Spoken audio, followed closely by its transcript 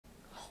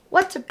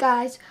What's up,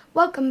 guys?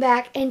 Welcome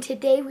back, and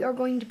today we are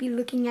going to be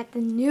looking at the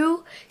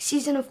new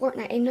season of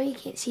Fortnite. I know you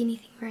can't see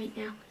anything right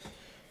now.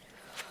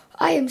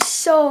 I am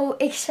so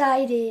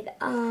excited.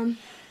 I'm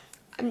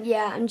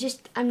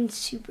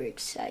super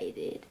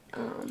excited.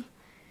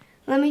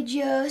 Let me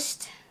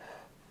just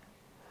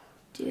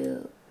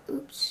do,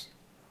 oops.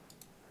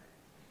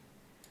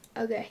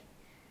 Okay.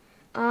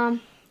 I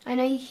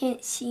know you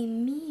can't see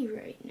me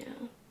right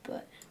now,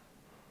 but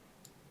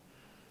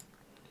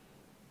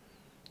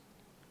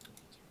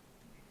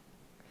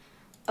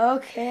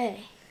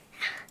okay.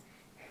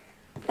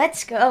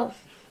 Let's go.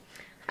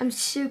 I'm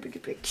super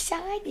duper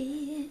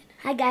excited.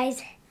 Hi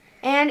guys.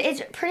 And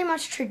it's pretty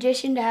much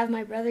tradition to have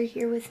my brother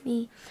here with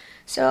me.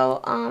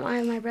 So I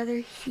have my brother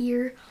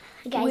here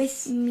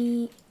with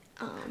me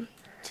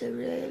to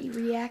really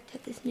react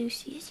at this new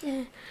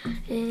season.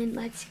 And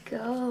let's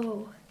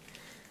go.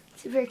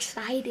 Super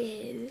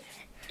excited.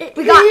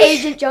 We got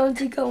Agent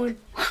Jonesy going.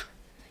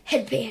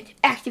 Headband,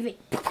 activate.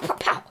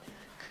 Pow.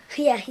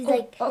 Yeah, he's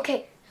like,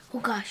 okay. oh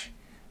gosh.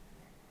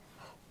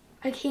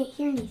 I can't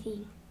hear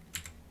anything.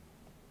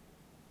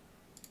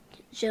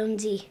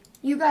 Jonesy.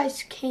 You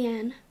guys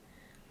can.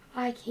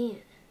 I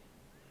can't.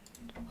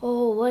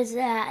 Oh, what's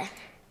that?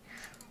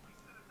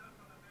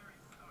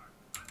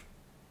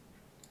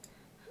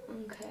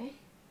 Okay.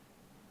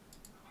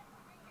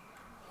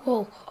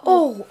 Oh,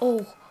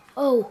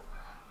 oh.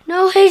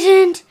 No,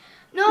 Agent.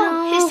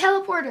 No, his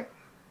teleporter.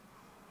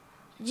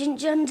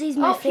 Agent Jonesy's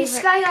my favorite. He's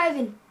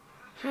skydiving.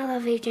 I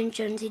love Agent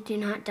Jonesy. Do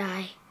not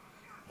die.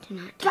 Do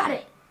not die. Got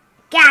it.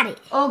 Got it.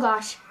 Oh,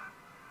 gosh.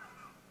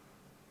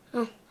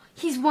 Oh.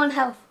 He's 1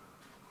 health.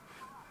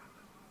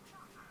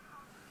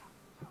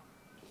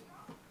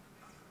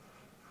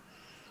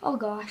 Oh,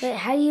 gosh. But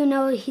how do you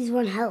know he's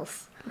 1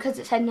 health? Because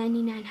it said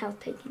 99 health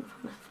taken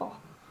from that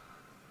fall.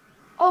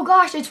 Oh,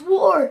 gosh, it's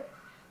war.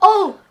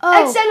 Oh.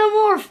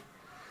 Xenomorph.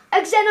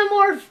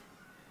 Xenomorph.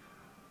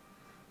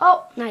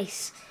 Oh.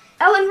 Nice.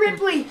 Ellen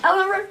Ripley.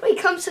 Ellen Ripley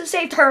comes to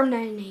save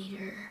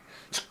Terminator.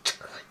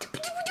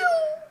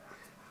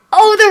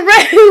 Oh,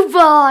 the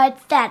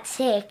robot. That's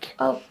sick.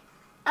 Oh.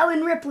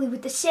 Ellen Ripley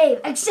with the save.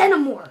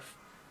 Xenomorph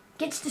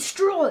gets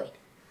destroyed.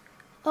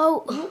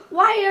 Oh.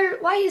 Why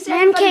is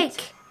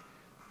Mancake.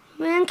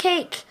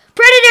 Mancake.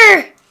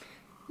 Predator.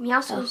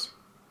 Meowscles.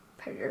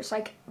 Predator's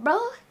like, bro.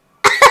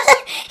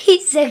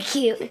 He's so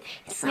cute.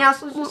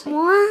 Meowscles just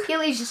like,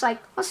 Keely's just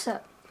like, what's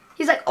up?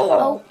 He's like,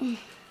 oh.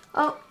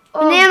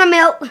 Banana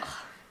milk.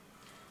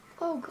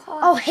 Oh, God.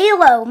 Oh,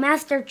 Halo,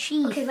 Master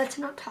Chief. Okay, let's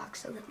not talk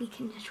so that we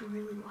can just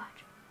really watch.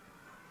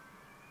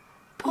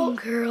 Boom,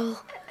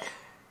 girl.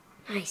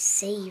 I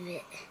save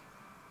it.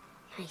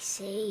 I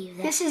save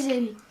that. This is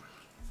in.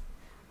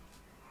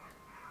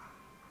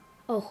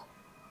 Oh,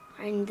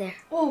 I'm there.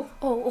 Oh.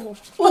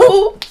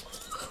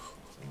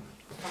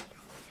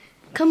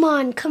 Come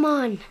on, come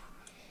on.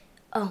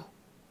 Oh.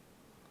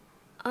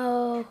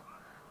 Oh,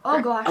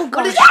 gosh. Oh, gosh.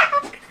 What is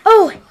that?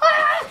 Oh,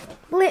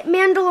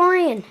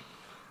 Mandalorian.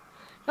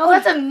 No,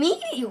 that's a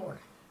meteor.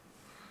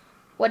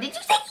 What did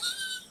you say?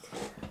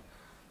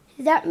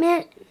 Is that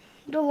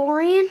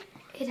Mandalorian?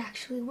 It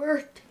actually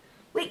worked.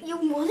 Wait, you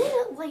wanted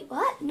it? Wait,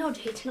 what? No,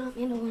 Jay, it's not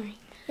Mandalorian.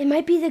 It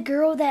might be the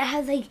girl that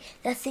has like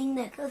the thing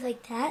that goes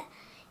like that.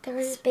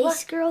 The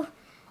space girl.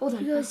 Hold on.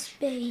 She goes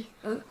space.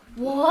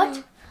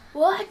 What?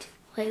 What?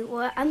 Wait,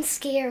 what? I'm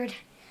scared.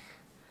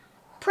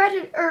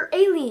 Predator or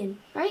alien,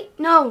 right?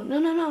 No.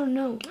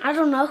 I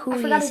don't know who I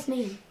he forgot is. his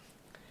name.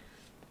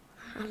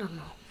 I don't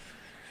know.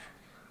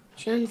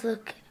 Jones,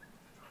 look.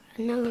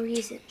 No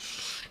reason.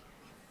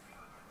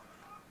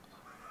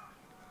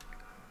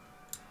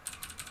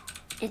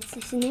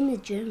 His name is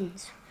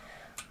Jones.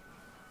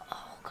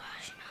 Oh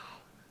gosh, no.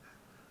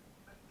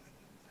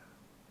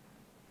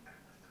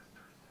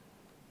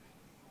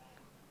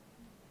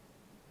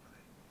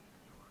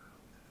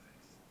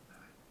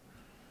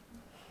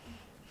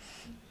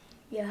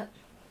 Yeah.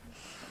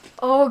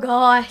 Oh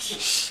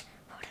gosh.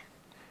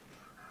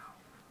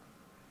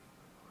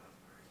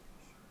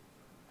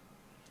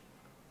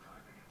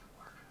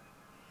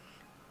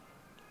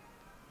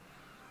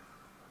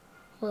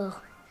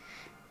 Well.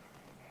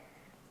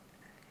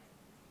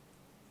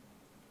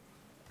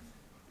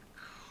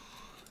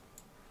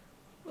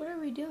 What are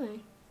we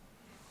doing?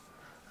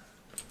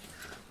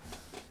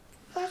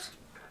 What?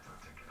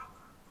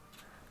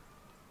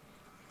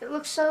 It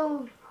looks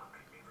so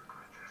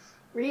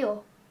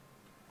real.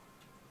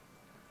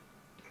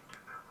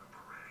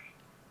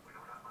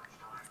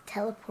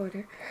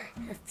 Teleporter.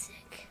 That's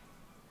sick.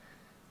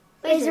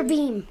 Laser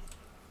beam.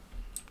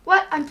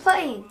 What? I'm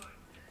playing.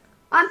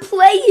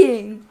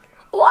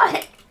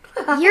 What?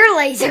 Your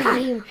laser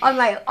beam. I'm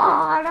like,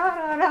 oh,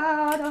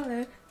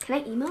 da. Can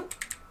I emote?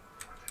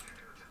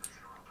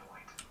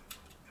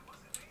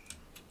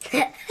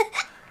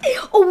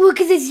 Oh,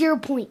 look at the 0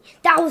 point.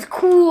 That was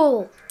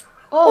cool.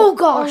 Oh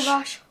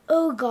gosh.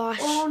 Oh gosh.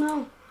 Oh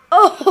no.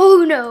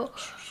 Oh no.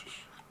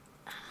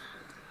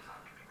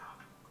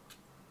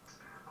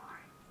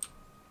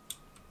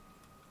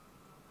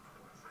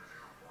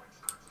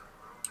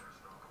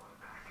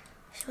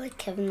 feel like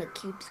Kevin the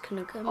Cube's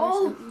gonna come or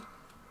Oh. something.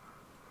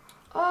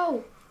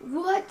 Oh,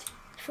 what?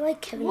 I feel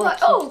like Kevin What?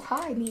 the Cube. Oh,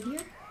 hi, meteor.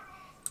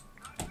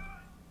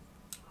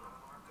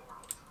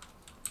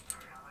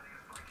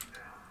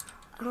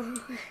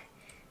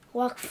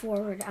 Walk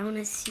forward. I want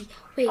to see.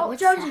 Wait, Oh,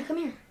 what's Jonesy, that? come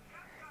here.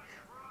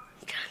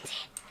 Jonesy.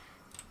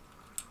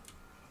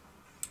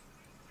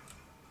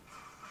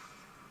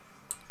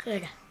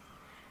 Good.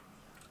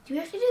 Do we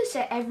have to do this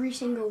at every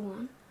single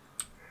one?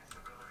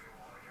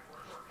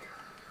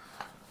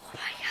 Oh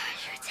my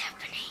gosh, what's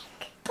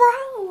happening?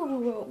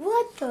 Bro,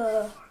 what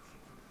the?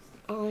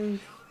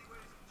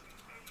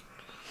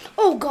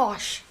 Oh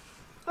gosh.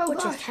 Oh, What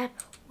gosh. just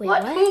happened? Wait,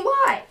 What? what? Who,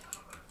 what?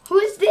 Who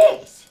is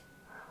this?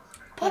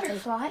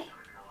 Butterfly?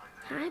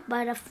 Hi,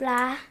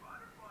 butterfly.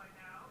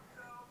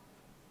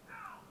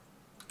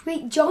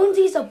 Wait,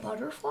 Jonesy's a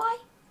butterfly?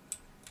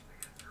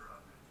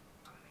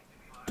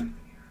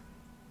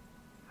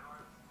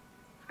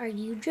 Are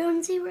you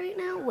Jonesy right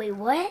now? Wait,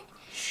 what?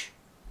 Shh.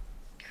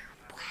 You're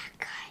a black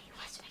guy.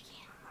 What's my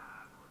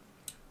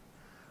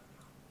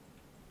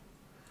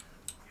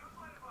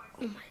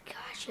Oh my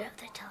gosh, you have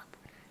to teleport.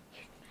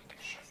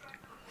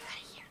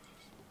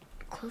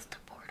 Close the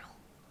portal.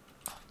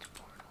 Close the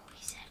portal,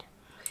 he said.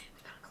 Okay,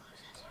 we gotta close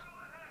this.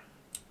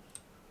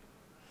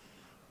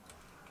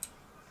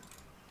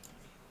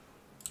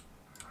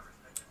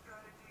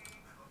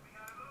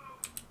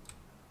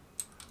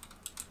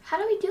 How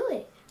do we do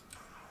it?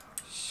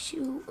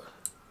 Shoot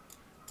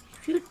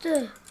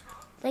the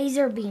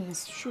laser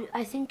beams.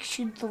 I think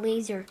shoot the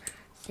laser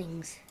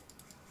things.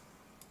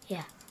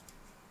 Yeah.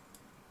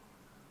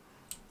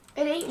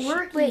 It ain't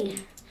working.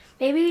 Wait,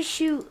 maybe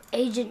shoot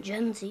Agent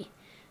Jonesy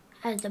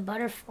as the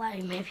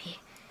butterfly, maybe.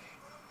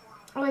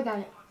 Oh, I got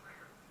it.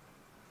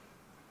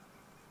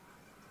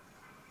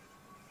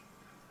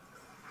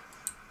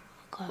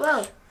 Gosh.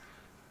 Whoa,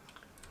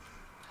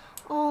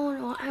 Oh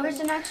no, where's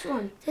the next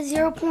one? the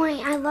 0 point.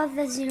 I love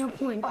the 0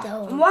 point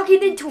though. I'm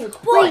walking into a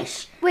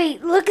bush.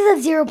 Wait, look at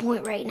the 0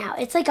 point right now.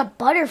 It's like a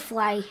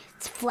butterfly.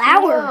 It's a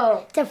flower.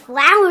 Whoa. It's a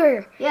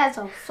flower. Yeah, it's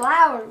a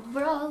flower,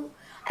 bro.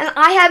 And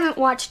I haven't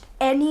watched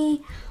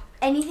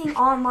anything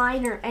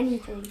online or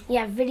anything.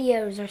 Yeah,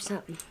 videos or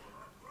something.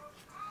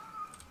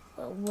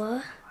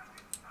 What?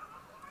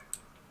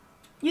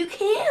 You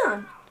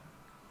can.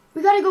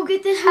 We gotta go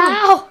get this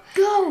How?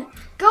 one.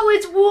 Go,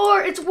 it's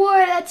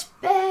war, that's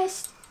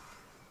best.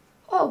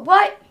 Oh,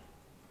 what?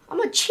 I'm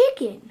a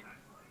chicken.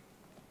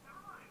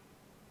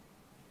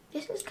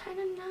 This is kind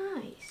of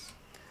nice.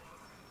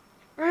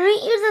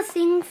 Aren't you the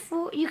thing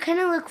for, you kind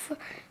of look for,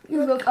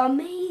 You look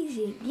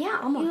amazing. Yeah,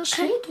 I'm a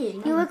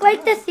chicken. you look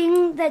like the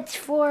thing that's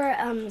for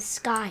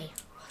Sky.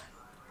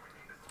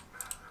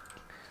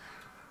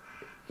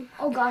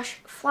 Oh gosh,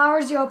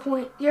 flower 0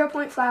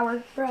 point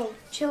flower. Bro,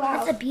 chill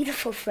out. That's a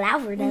beautiful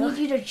flower I though. need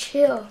you to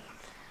chill.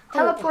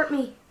 Teleport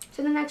me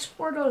to the next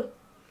portal.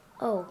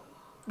 Oh,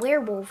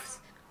 werewolves.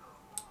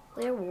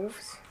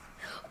 Werewolves.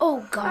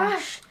 Oh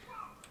gosh.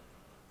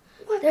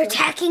 What They're the-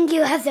 attacking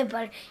you as a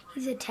butter.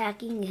 He's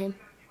attacking him.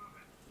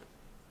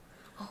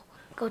 Oh,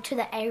 go to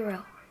the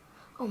arrow.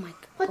 Oh my god.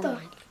 What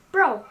the?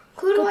 Bro,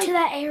 who do Go I... to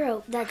that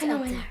arrow that's I know,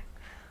 up I know. there.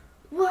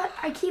 What?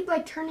 I keep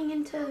like turning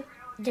into...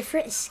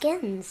 Different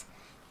skins.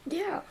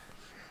 Yeah.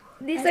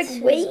 These That's like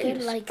so waves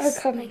good, like, are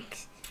coming.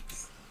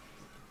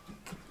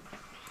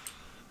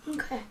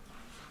 Okay.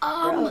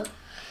 Bro.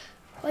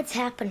 What's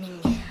happening?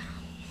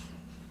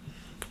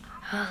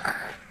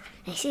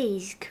 I see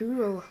he's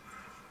cool.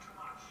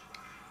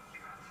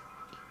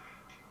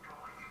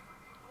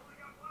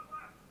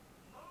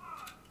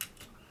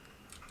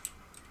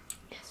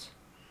 Yes.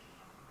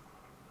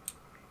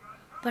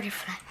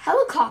 Butterfly.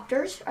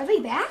 Helicopters. Are they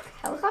back?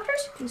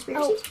 Helicopters?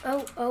 Conspiracies?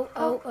 Oh.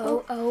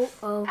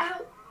 Ow.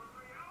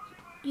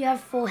 You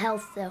have full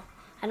health though.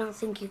 I don't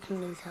think you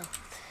can lose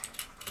health.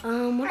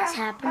 What's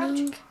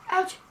happening?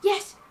 Ouch.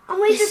 Yes.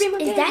 I'm laser beam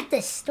again. Is that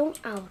the storm?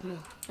 Oh no,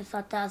 I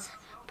thought that was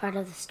part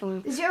of the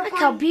storm. The 0 Look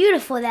point... how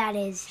beautiful that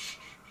is.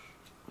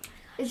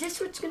 Is this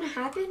what's gonna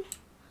happen?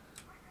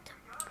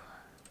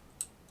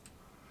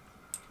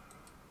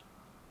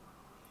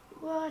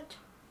 What?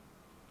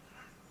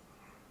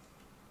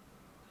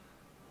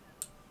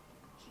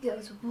 He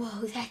goes,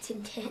 whoa, that's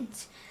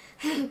intense.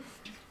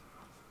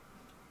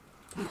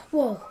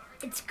 Whoa,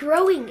 it's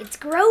growing. It's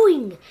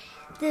growing.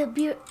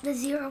 The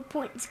 0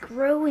 point is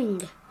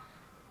growing.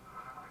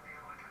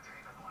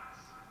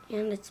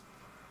 And it's,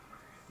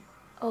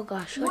 oh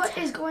gosh. What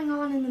is going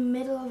on in the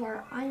middle of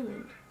our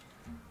island?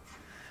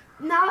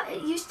 Now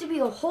it used to be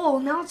a hole,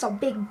 now it's a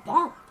big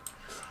bump.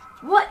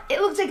 What? It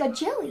looks like a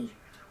jelly.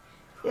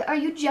 Are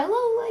you Jello?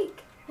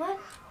 Like what?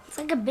 It's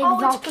like a big Oh,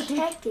 it's volcano.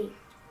 protecting.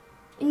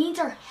 It needs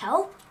our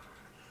help.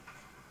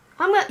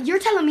 You're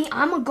telling me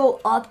I'm gonna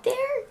go up there?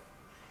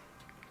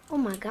 Oh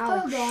my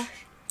gosh. Oh gosh.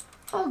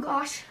 Oh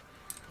gosh.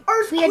 Be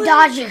a Earthquake.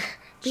 dodger.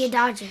 Be a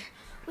dodger.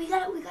 We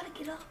gotta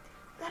get up.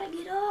 Gotta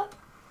get up.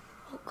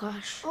 Oh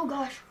gosh. Oh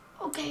gosh.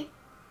 Okay.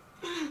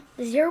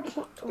 The 0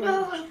 point.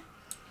 Oh,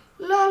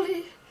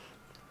 Lolly.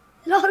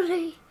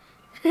 Lolly.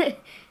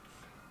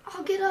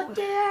 I'll get up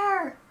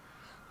there.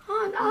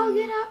 I'll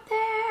get up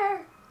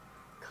there.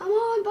 Come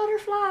on,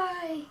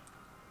 butterfly.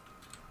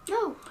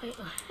 No. Wait,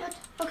 What?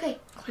 Okay.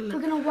 climb We're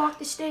up. gonna walk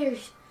the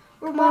stairs.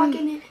 We're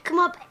walking it. Come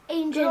up, Good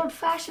Agent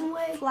old-fashioned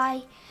way.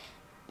 Fly.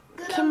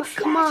 Good Come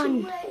old-fashioned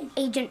on, way.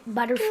 Agent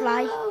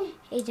Butterfly. Go.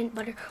 Agent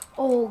Butter.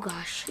 Oh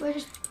gosh.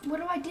 What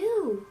do I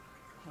do?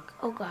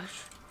 Oh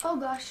gosh. Oh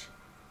gosh.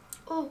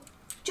 Oh,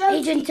 Jonesy.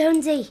 Agent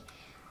Jonesy.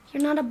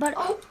 You're not a butter.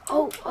 Oh.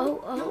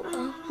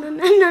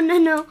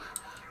 No.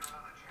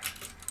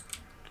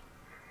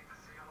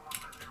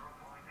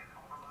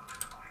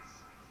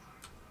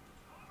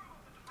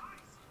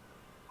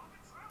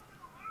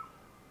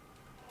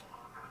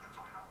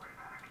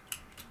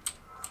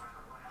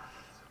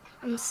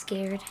 I'm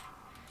scared.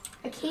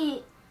 I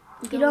can't.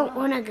 You don't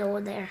want to go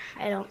there,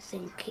 I don't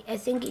think. I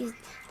think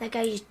that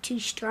guy is too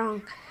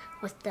strong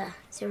with the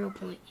 0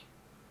 point.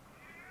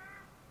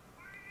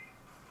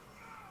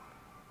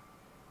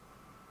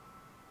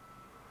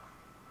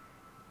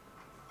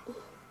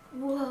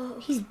 Whoa.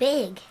 He's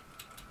big.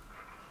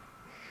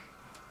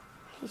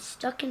 He's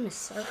stuck in a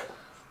circle.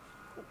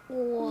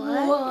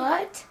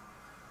 What?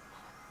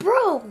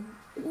 Bro,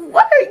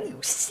 what are you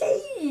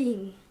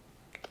saying?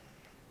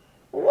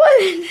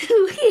 What?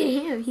 Look at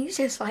him. He's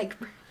just like,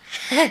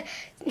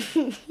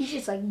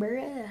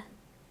 bruh.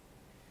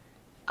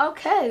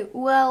 Okay,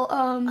 well,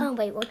 Oh,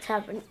 wait, what's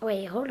happening?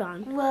 Wait, hold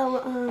on. well,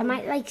 I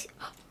might like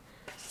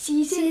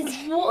season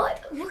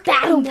what? Look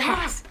Battle at the map.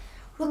 Pass.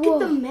 Look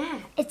Whoa. at the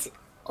map. It's,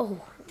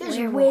 oh, There's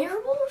werewolf.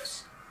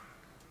 werewolves?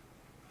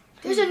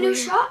 There's a new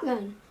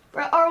shotgun,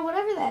 or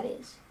whatever that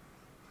is.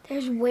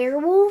 There's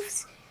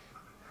werewolves?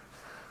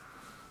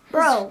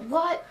 Bro,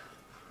 what?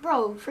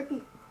 Bro,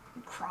 freaking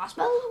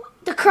crossbow?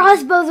 The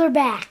crossbows are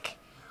back.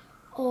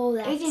 Oh,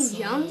 that's Agent sick.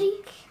 Jonesy?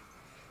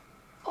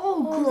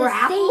 Oh, Oh, the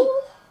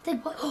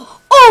grapple?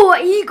 Oh,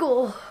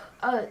 eagle.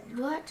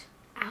 What?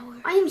 Ow.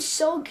 I am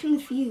so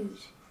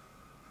confused.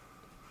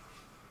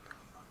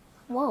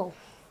 Whoa.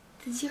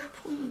 The 0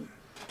 point.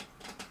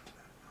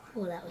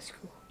 Oh, that was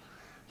cool.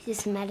 He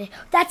just met it.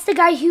 That's the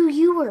guy who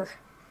you were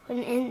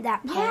in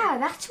that part. Yeah,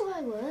 that's who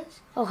I was.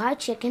 Oh, hi,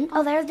 chicken.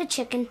 Oh, there's the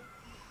chicken.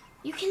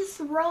 You can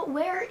throw.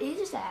 Where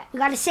is that? We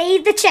gotta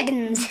save the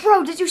chickens.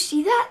 Bro, did you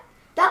see that?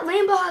 That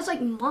Lambo has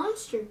like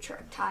monster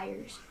truck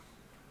tires.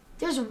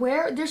 There's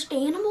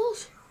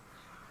animals.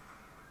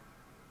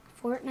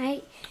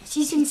 Fortnite.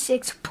 Season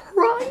 6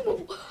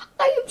 Primal.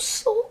 I am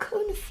so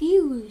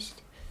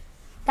confused.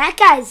 That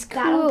guy's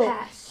Battle cool.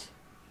 Pass.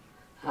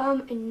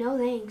 And no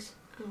thanks.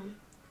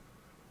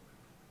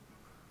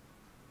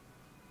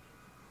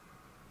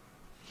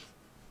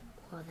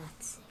 Oh,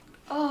 that's sick.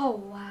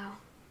 Oh, wow.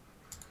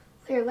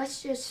 Here,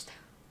 let's just...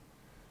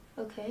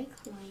 Okay,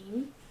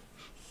 claim.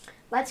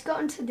 Let's go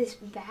into this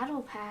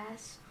Battle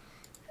Pass.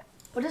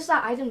 What does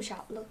that item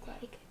shop look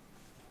like?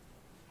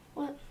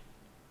 What?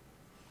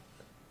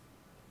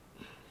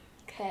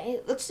 Okay,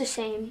 it looks the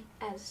same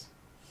as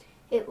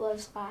it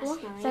was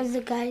last night. There's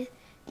a guy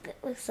that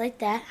looks like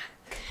that.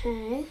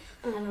 Okay,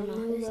 I don't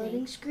know his loading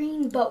name.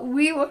 screen, but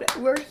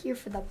we're here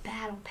for the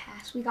Battle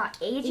Pass. We got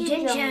Agent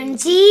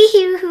Jones.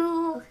 Jonesy.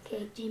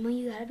 Okay, Jamo,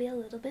 you gotta be a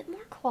little bit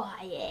more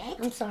quiet.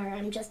 I'm sorry,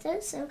 I'm just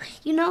so.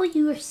 You know,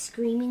 you were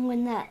screaming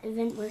when that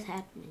event was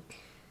happening.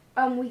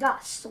 We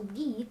got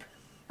sweep,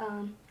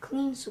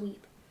 clean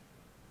sweep.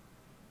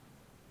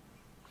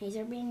 These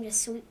are being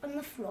just sweep on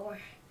the floor.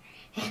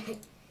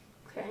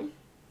 Okay.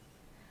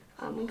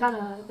 We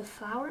got the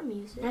flower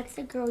music. That's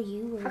the girl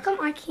you How were.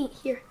 come I can't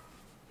hear?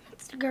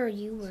 That's the girl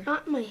you were. It's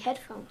not in my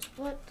headphones.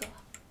 What the?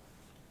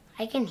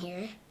 I can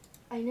hear.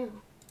 I know.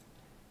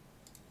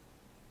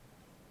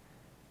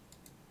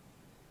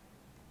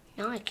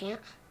 No, I can't.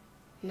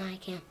 No, I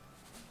can't.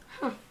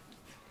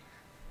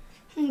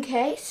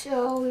 Okay,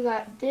 so we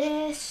got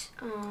this,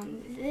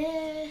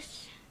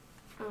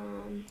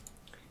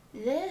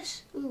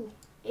 this. Ooh,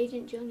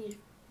 Agent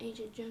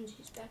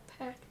Jonesy's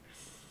backpack.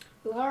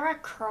 Lara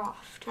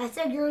Croft. That's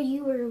the girl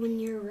you were when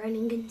you were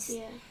running against.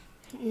 Yeah.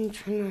 And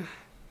trying to.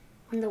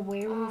 When the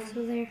werewolves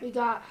were there. We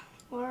got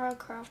Lara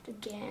Croft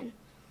again.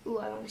 Ooh,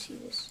 I want to see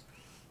this.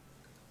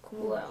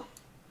 Whoa,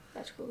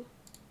 that's cool.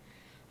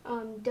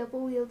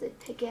 Double wielded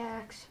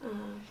pickaxe.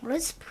 What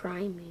is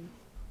priming?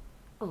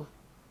 Oh.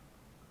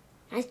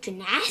 That's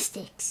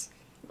gymnastics.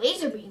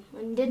 Laser beam.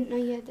 I didn't know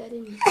you had that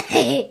in you.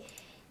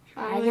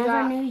 I we never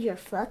got- knew you're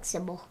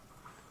flexible.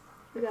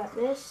 We got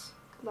this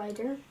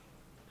glider.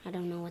 I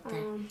don't know what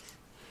that.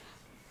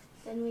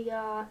 Then we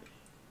got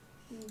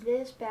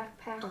this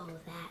backpack. Oh,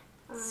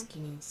 that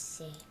skin is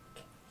sick.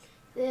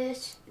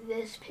 This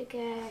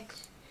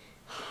pickaxe,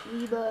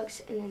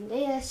 V-Bucks, and then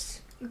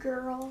this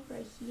girl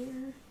right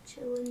here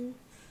chilling.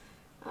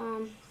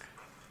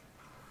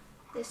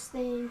 This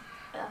thing,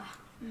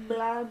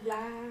 blah blah.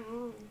 I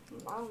don't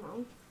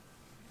know.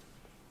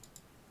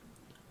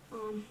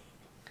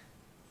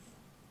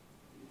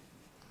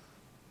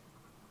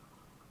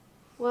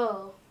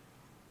 Whoa.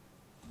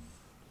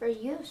 Bro,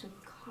 you have some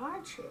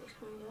card tricks,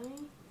 my guy.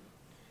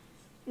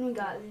 And we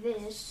got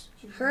this.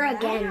 Her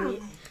again.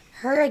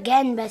 Her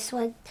again, best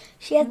one.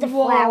 She has the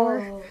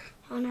flower.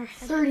 on our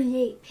head.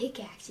 38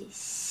 pickaxes.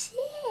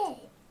 Sick.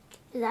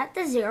 Is that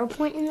the 0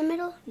 point in the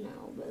middle?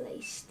 No, but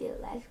like still,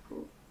 that's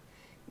cool.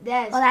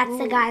 That's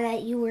the guy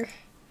that you were.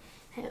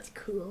 That's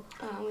cool.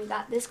 We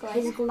got this glider.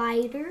 His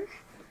glider.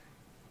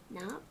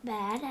 Not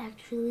bad,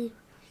 actually.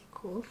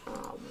 Cool.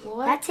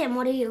 What? That's him.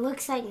 What he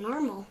looks like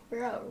normal.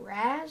 Bro,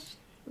 Raz?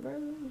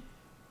 Bro.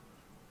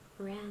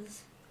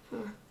 Raz. Huh.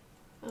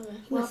 Okay.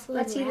 Well,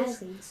 let's see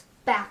this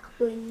back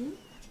bling.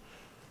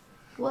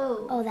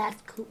 Whoa. Oh,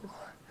 that's cool.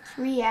 It's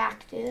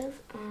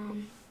reactive.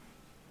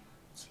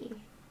 Let's see.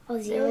 Oh,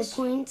 0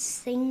 points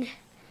thing.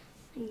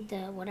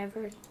 The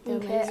whatever. The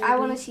okay, I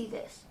want to see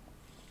this.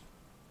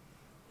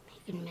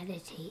 He can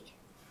meditate.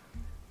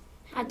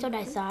 That's what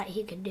I thought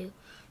he could do.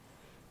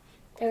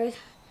 Whoa.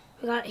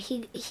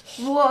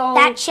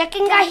 That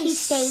chicken guy, he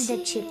saved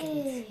the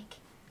chickens.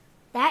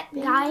 That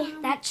guy,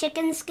 that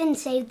chicken skin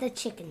saved the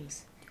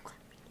chickens.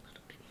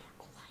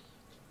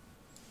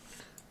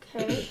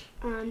 Okay.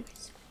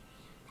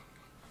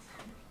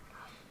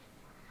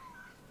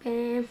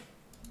 Bam.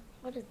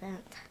 What is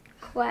that?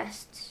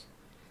 Quests.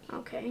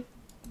 Okay.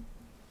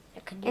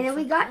 And then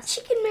we got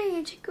chicken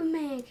man.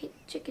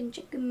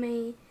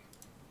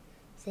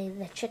 Save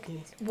the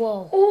chickens.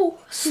 Whoa. Oh,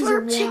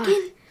 slurp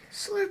chicken.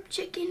 Slurp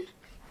chicken.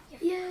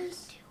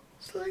 Yes.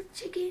 Slurp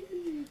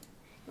chicken.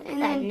 Look at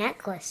that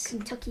necklace.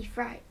 Kentucky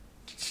Fried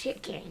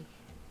Chicken.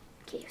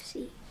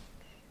 KFC.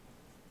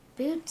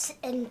 Boots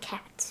and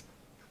cats.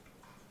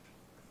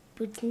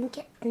 Boots and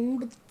cats and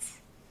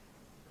boots.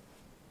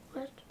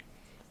 What?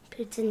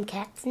 Boots and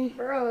cats and...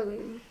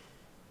 Bro.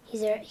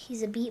 He's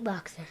a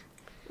beatboxer.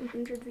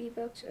 100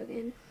 V-Bucks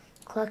again.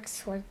 Cluck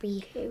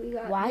Slurpee. Okay, we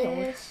got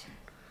Wild.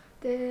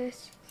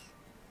 this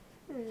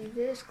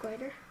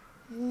glider.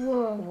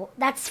 Whoa.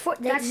 That's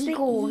the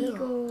eagle. The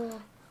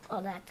eagle.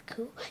 Oh, that's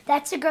cool.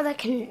 That's the girl that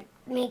can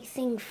make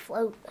things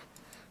float.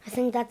 I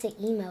think that's an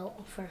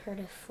emote for her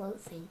to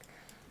float things.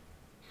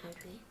 That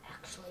would be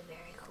actually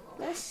very cool.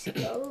 Let's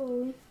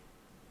go.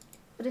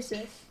 What is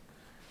this?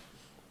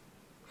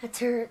 That's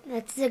her.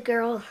 That's the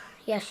girl.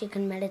 Yeah, she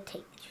can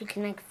meditate. She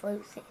can like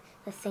float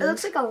the thing. It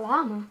looks like a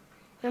llama.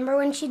 Remember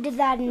when she did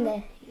that in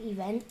the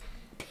event?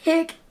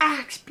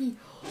 Pickaxe be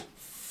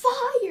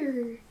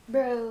fire,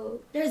 bro.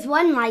 There's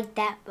one like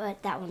that,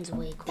 but that one's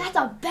way cool. That's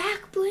a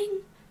back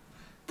bling,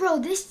 bro.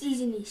 This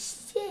season is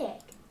sick.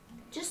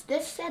 Just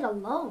this set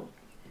alone.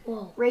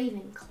 Whoa.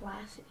 Raven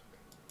Classic.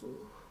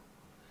 Ooh.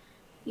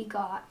 We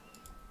got.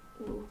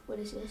 Ooh, what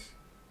is this?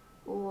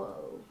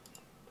 Whoa.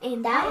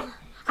 And that.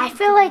 I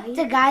feel like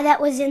the guy that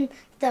was in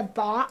the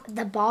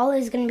ball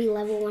is gonna be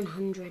level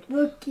 100.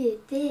 Look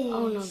at this.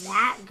 Oh no,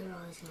 that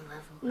girl isn't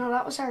level. No,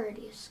 that was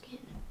already a skin.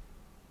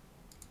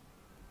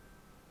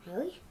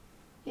 Really?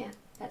 Yeah,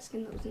 that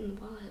skin that was in the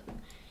ball.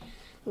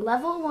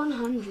 Level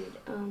 100.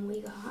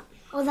 We got.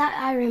 Oh, that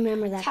I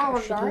remember that.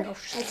 Tower Guard.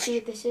 Let's see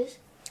what this is.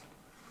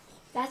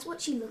 That's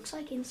what she looks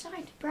like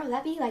inside, bro.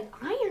 That'd be like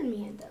Iron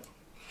Man, though.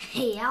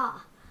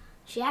 Yeah.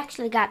 She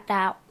actually got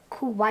that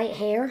cool white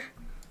hair.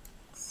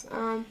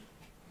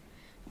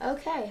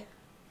 Okay.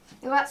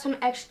 We got some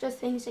extra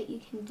things that you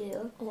can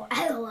do. Oh,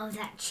 I love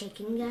that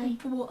chicken guy.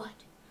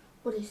 What?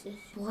 What is this?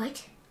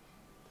 What?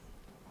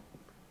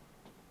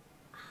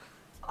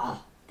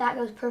 Oh, that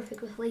goes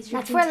perfect with laser.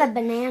 That's for the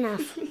banana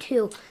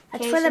too.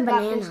 That's for the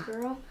banana. This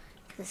girl.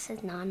 This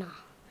is Nana.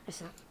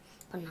 It's not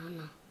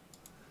banana.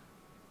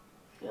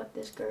 We got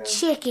this girl.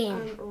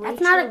 Chicken. That's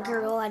not a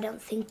girl. I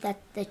don't think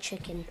that's the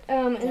chicken.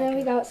 And then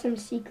we got some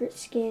secret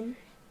skin.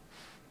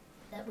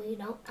 That we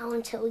don't know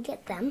until we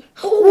get them.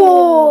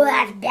 Whoa,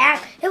 that's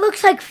bad. It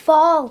looks like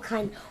fall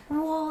kind.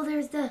 Whoa,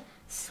 there's the...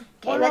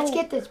 Okay, let's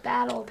get this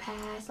battle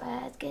pass.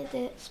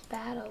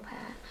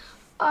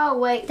 Oh,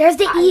 wait. There's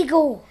the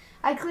eagle.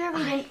 I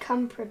clearly didn't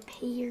come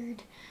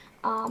prepared.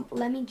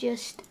 Let me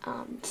just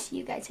see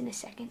you guys in a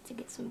second to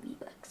get some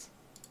V-Bucks.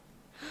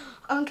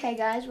 Okay,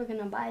 guys, we're going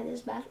to buy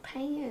this battle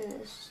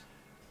pass.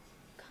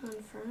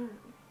 Confirm.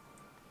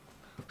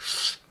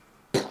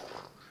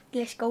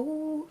 Let's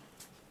go.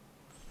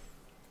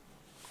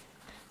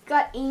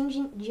 Got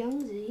Ancient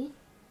Jonesy.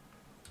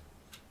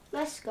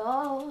 Let's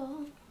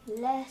go.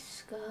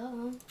 Let's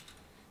go.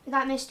 We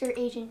got Mr.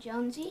 Agent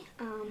Jonesy.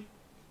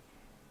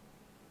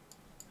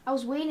 I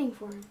was waiting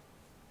for him.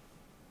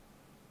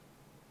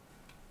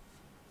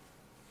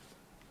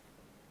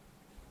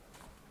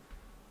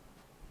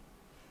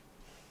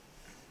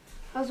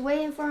 I was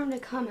waiting for him to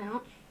come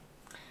out.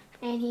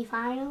 And he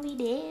finally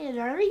did.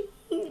 Alright.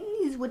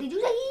 What did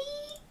you say?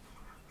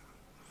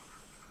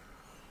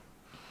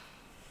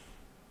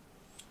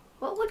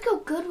 What would go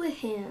good with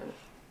him?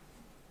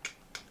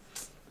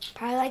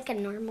 Probably like a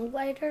normal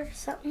glider or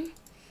something.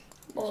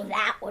 Well,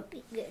 that would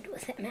be good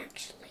with him,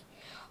 actually.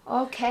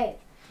 Okay.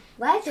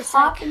 Let's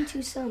hop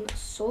into some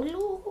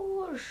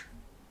solos.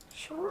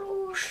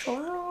 I'll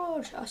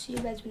see you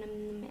guys when I'm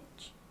in the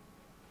match.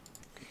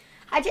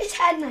 I just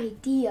had an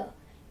idea.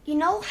 You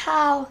know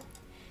how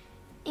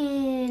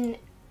in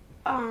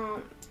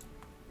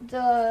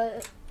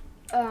the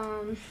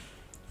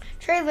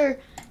trailer,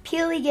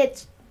 Peely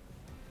gets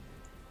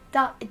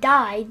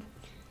died.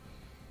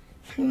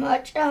 Pretty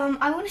much.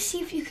 I want to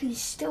see if you can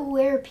still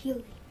wear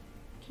Peely.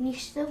 Can you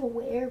still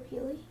wear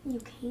Peely? You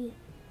can.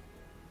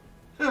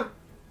 Huh.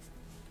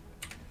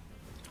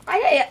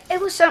 It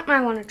was something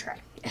I want to try.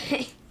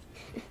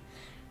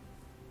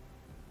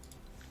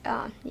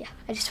 Yeah,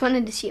 I just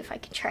wanted to see if I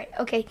could try it.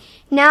 Okay,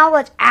 now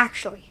let's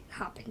actually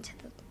hop into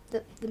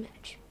the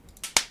match.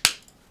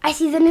 I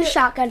see the new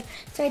shotgun.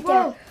 It's right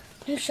Whoa. there.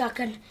 New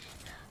shotgun.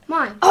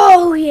 Mine.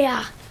 Oh,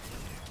 yeah.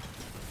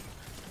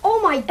 Oh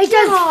my god. It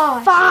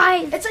does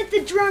 5. It's like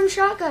the drum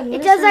shotgun.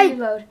 It does like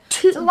reload?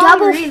 2, It's a long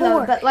double reload,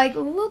 4. but like,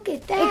 look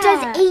at that. It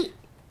does 8.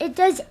 It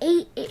does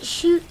 8. It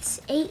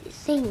shoots 8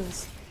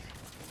 things.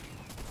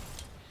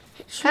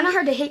 It's kind of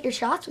hard to hit your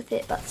shots with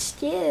it, but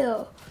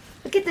still.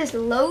 Look at this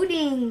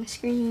loading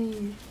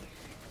screen.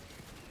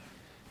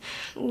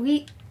 I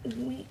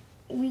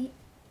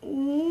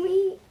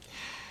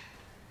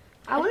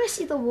want to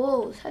see the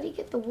wolves. How do you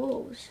get the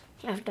wolves?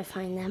 You have to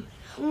find them.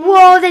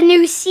 Whoa, the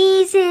new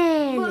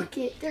season. Look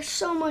it. There's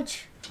so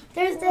much.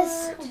 There's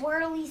this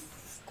squirrely.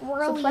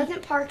 So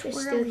Pleasant Park is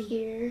still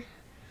here.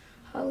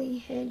 Holly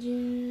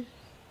Hedges.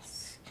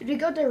 Should we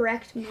go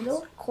direct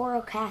middle?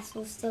 Coral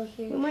Castle's still We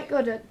here. might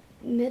go to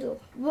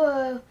middle.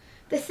 Whoa.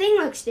 The thing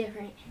looks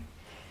different.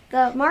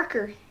 The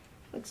marker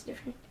looks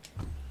different.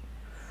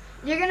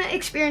 You're going to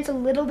experience a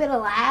little bit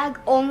of lag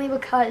only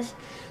because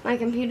my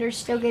computer's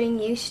still getting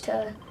used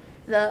to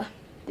the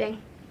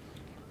thing.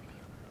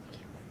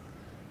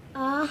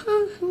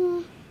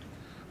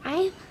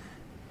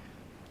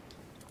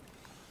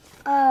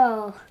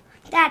 Oh,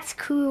 that's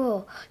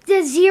cool.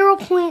 The 0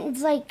 point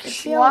is like It's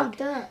still.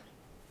 locked up.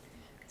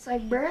 It's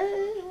like,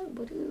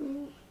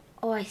 bruh.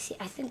 Oh, I see.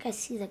 I think I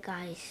see the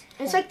guys.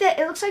 It's like the,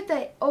 it looks like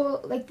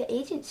the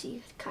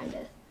agency, kind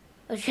of.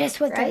 It's just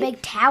with Right? the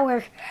big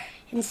tower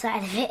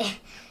inside of it.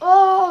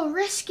 Oh,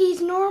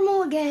 Risky's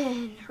normal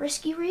again.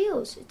 Risky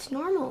Reels, it's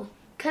normal.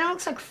 Kind of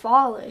looks like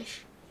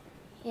fallish.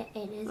 Yeah,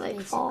 it is. Like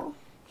basically. fall.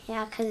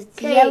 Yeah, because it's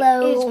Okay,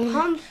 yellow. is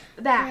pump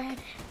back? red.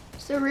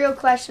 It's the real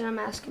question I'm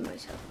asking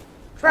myself.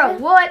 Bro,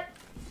 what?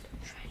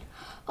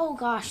 Oh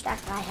gosh, that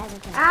guy has a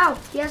gun. Ow,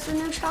 he has the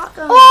new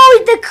shotgun.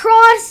 Oh,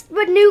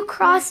 the new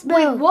crossbow.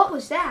 Wait, what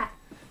was that?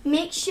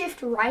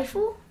 Makeshift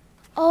rifle?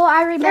 Oh,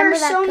 I There remember are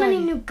that so gun. many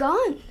new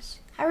guns.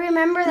 I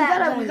remember that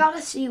gun. We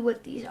gotta see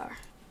what these are.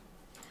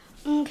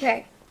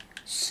 Okay,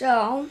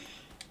 so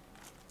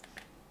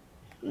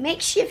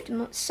makeshift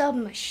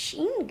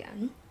submachine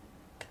gun.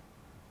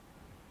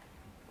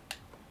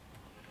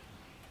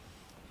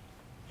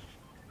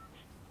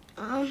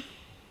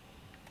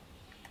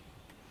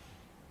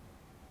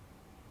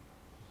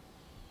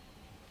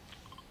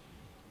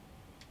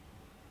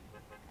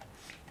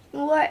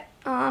 What?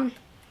 I'm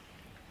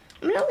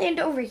gonna land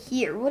over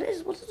here. What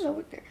is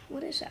over there?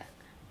 What is that?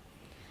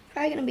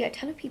 Probably gonna be a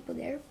ton of people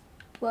there,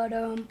 but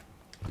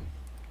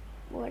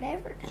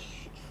whatever.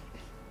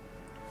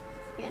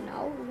 You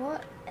know,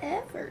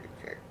 whatever.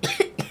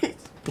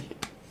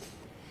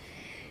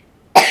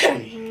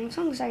 As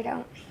long as I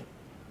don't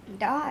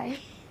die.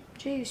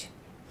 Jeez.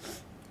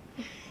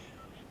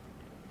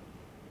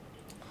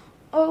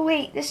 Oh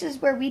wait, this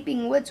is where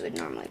Weeping Woods would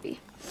normally be.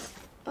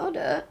 Hold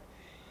up.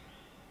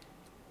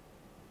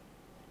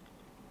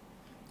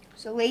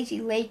 So Lazy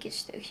Lake is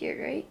still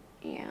here, right?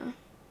 Yeah.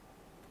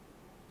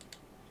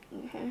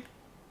 Okay.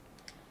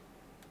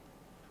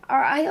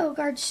 Are IO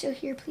guards still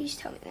here? Please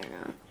tell me they're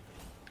not.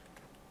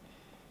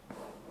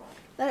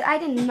 Like, I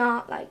did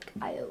not like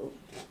IO,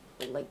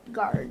 like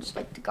guards,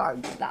 like the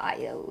guards of the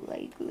IO,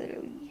 like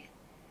literally.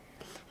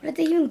 What did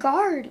they even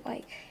guard?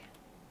 Like,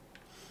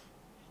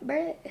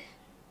 bruh.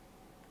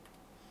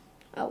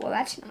 Oh, well,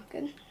 that's not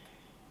good.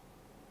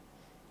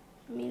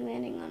 Me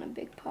landing on a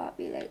big pot,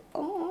 be like,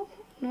 oh,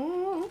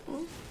 no.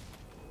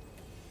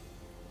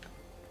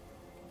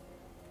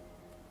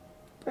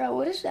 Bro,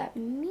 what is that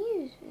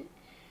music?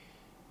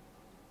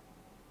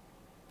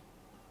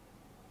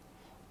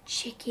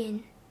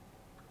 Chicken.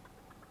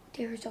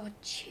 There's a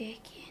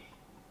chicken.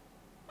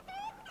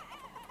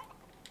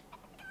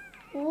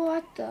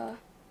 What the?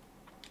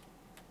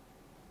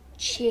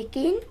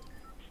 Chicken?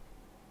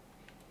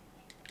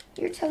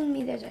 You're telling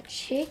me there's a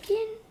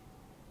chicken?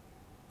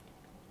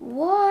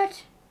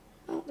 What?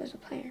 Oh, there's a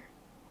player.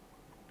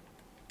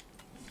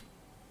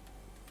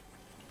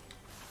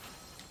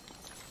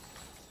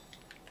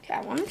 Okay,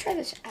 I want to try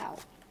this out.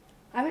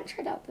 I haven't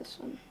tried out this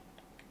one.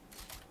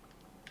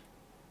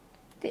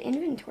 The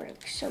inventory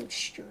looks so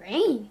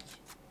strange.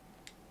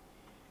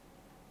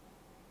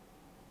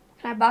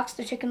 Can I box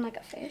the chicken like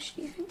a fish,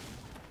 do you think?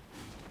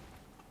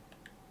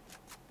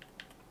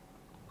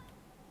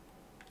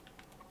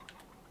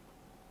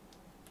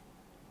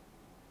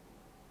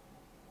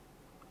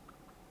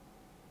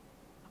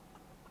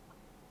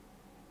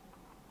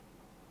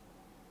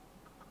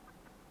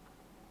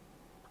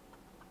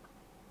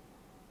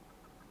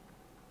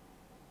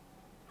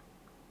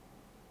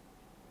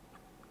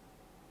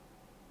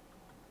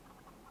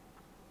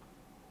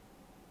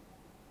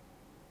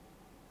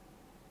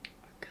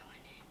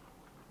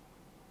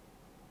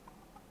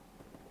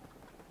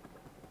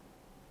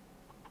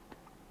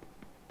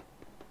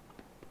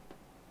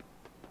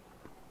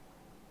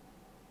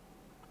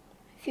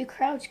 you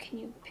crouch, can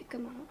you pick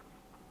them up?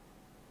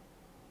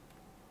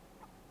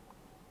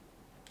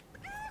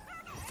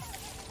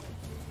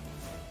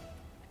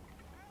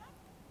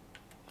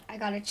 I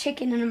got a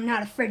chicken and I'm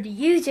not afraid to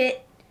use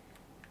it.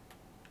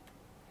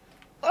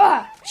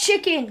 Ah,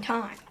 chicken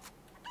time.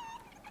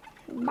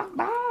 Bok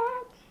bok.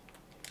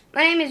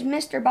 My name is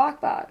Mr. Bok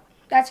Bok.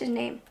 That's his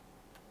name.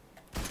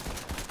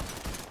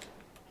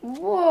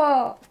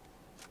 Whoa.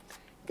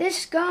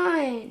 This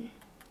gun.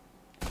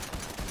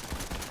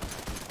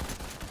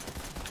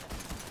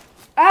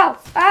 Ow,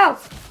 ow.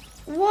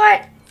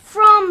 What?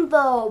 From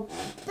the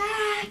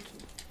back?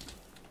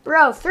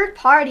 Bro, third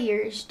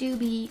partiers do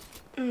be...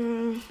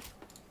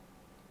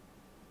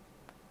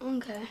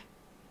 Okay.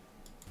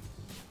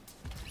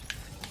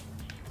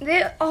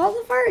 All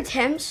of our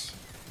attempts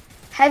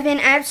have been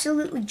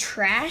absolutely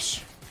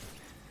trash.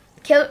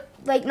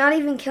 Not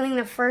even killing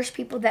the first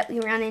people that we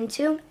ran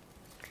into.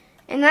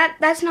 And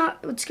that's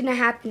not what's gonna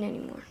happen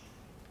anymore.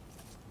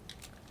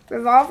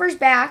 Revolver's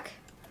back.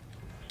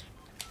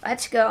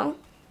 Let's go.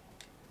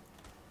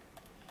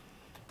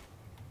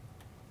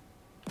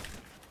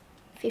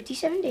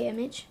 57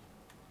 damage.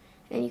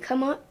 And you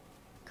come up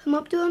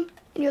to him,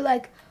 and you're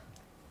like,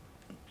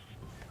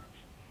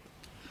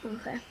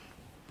 okay.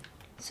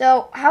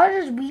 So how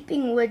does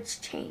Weeping Woods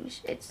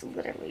change? It's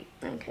literally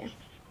okay.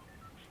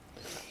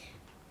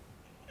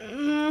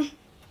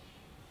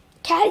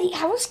 Caddy,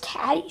 how is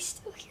Caddy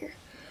still here?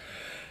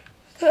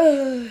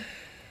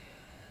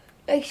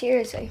 Like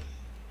seriously.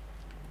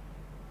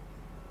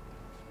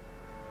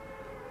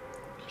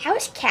 How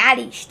is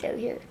Caddy still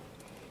here?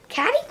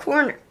 Caddy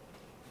Corner.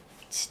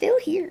 It's still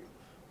here.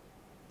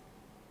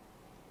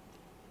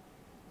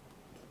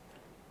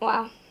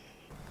 Wow.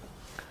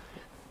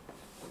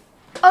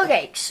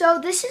 Okay, so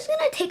this is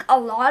gonna take a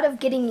lot of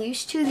getting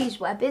used to these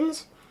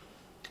weapons.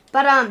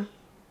 But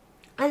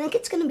I think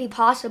it's gonna be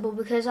possible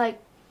because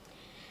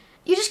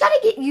you just gotta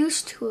get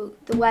used to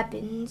the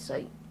weapons.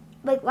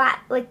 Like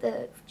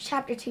the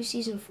chapter 2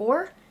 season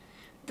 4,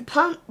 the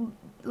pump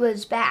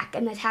was back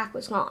and the attack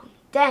was gone.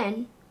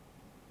 Then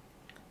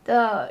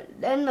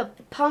the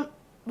pump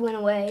went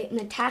away and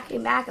the attack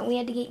came back and we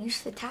had to get used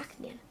to the attack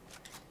again.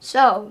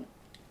 So,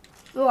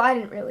 well, I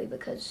didn't really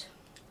because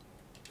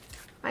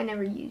I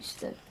never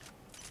used the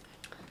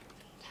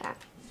attack.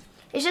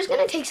 It's just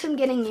gonna take some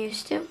getting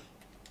used to.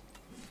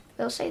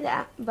 They'll say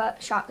that,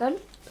 but shotgun,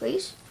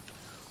 please.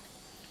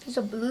 There's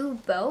a blue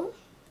bow.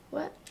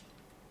 What?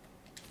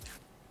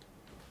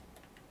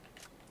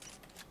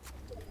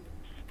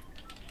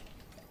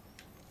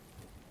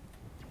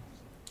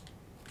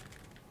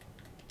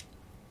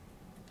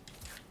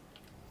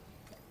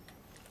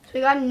 So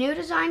we got a new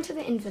design to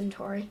the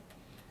inventory.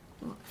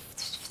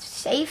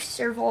 Safes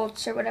or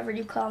vaults or whatever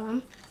you call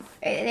them.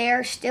 They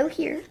are still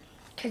here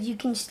because you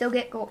can still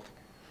get gold.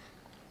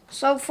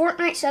 So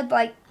Fortnite said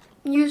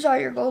use all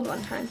your gold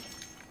one time.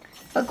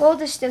 But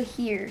gold is still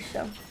here,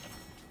 so.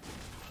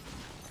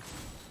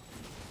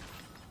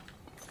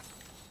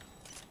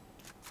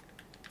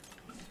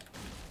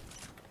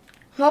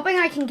 I'm hoping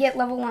I can get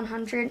level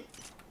 100.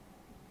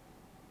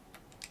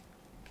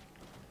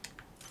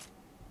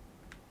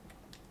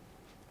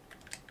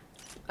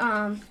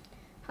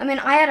 I mean,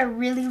 I had a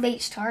really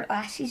late start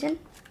last season.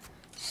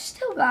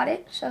 Still got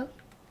it, so.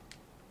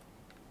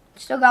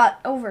 Still got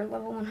over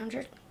level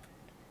 100.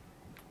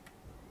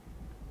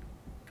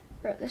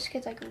 Bro, this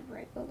kid's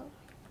right below.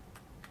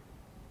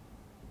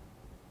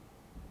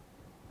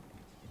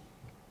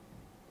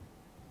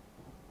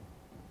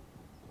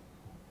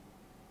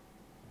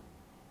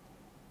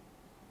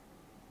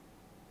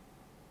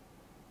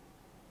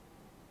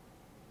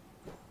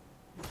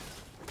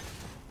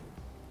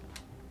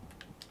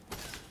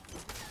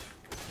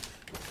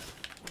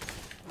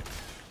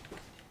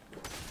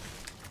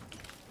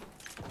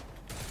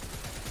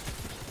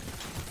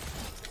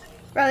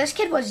 Bro, this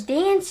kid was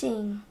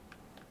dancing.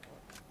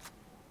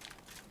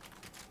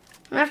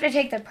 I'm gonna have to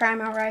take the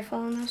Primo rifle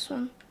on this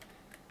one.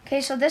 Okay,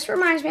 so this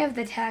reminds me of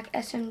the TAC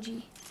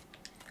SMG.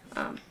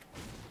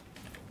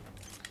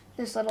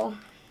 This little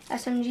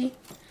SMG.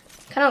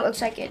 Kind of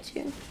looks like it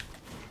too.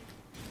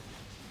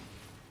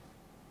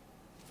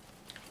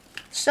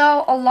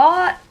 So, a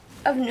lot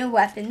of new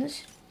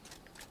weapons.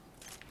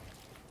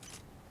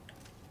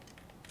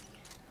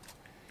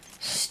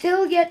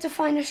 Still yet to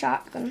find a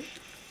shotgun.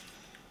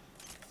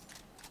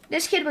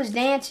 This kid was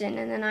dancing,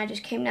 and then I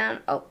just came down.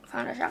 Oh,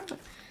 found a shotgun.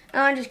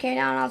 And I just came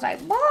down, and I was like,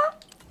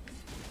 what?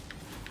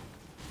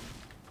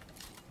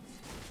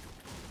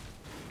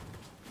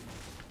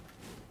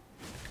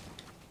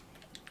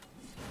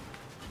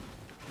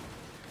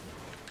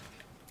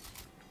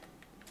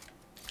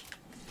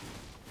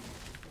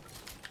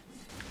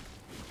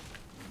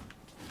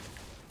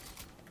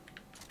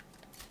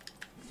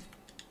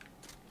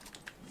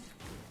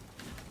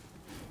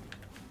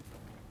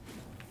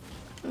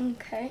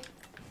 Okay.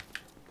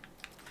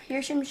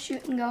 Here's some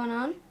shooting going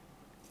on.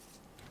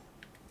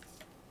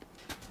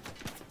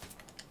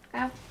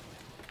 Ow.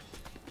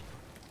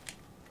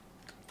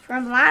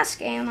 From last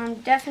game, I'm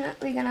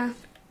definitely gonna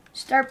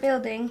start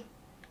building.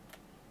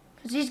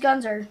 Because these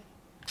guns are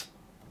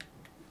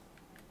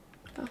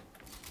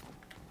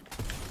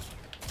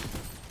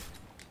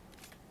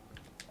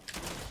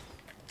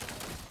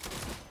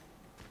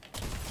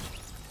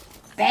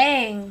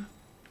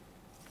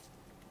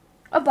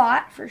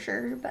bot for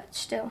sure, but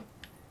still.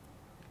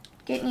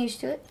 Getting used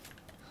to it.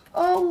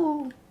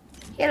 Oh,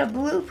 he had a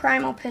blue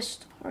primal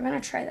pistol. We're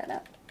gonna try that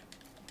out.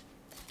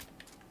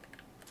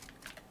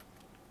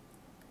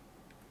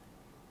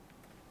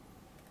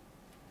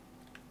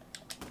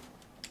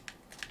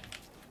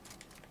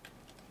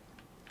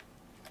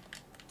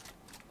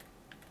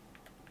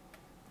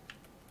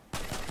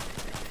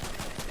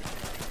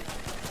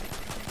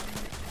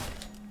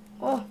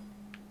 Oh,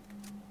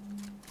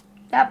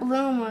 that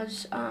balloon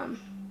was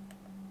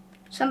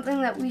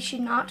something that we should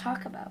not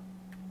talk about.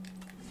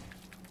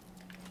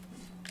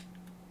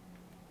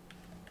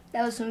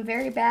 That was some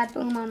very bad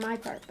boom on my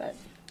part, but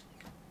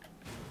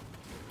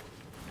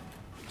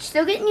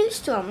still getting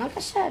used to them. Like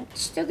I said,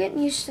 still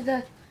getting used to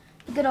the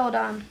good old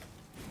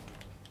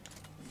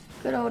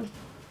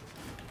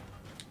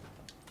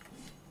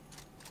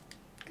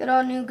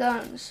new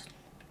guns.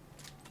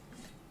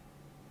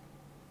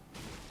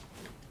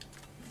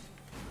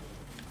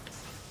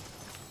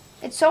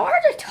 It's so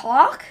hard to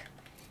talk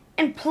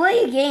and play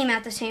a game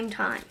at the same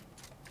time.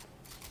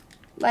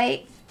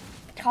 Like,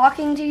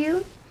 talking to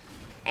you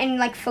and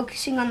like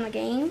focusing on the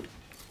game,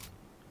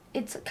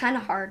 it's kind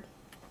of hard.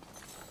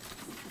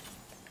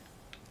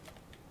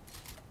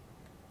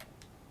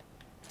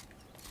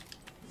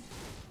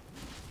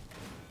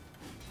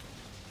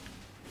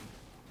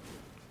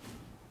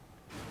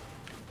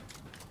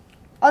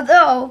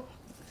 Although,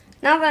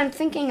 now that I'm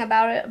thinking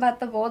about it, about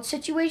the gold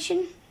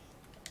situation,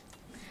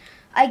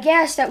 I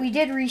guess that we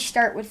did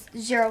restart with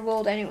 0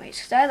 gold anyways,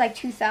 because I had like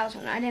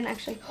 2,000. I didn't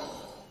actually...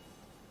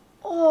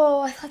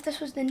 Oh, I thought this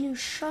was the new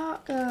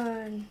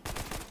shotgun.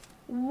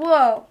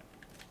 Whoa.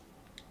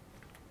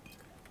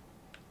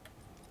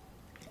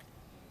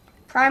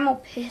 Primal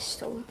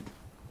pistol.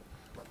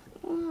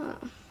 Wow.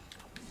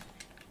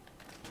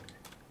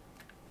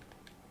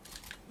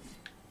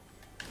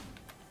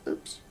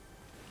 Oops.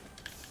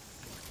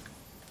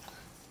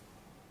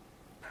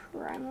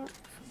 Primal.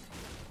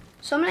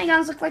 So many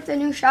guns look like the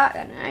new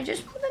shotgun, and I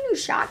just want the new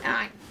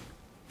shotgun.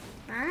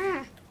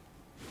 Ah.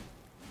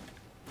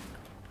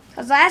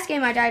 Because last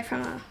game I died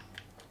from a...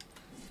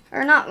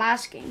 Or not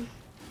last game.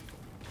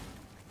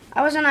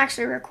 I wasn't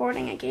actually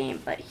recording a game,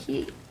 but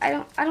I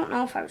don't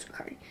know if I was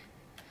recording.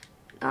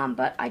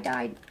 But I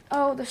died.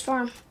 Oh, the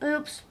storm.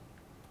 Oops.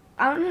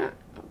 I don't know.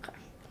 Okay.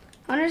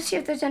 I wanted to see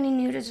if there's any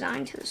new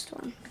design to the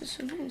storm, because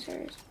sometimes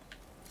there is.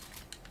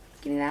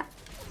 Give me that.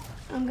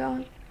 I'm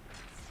going.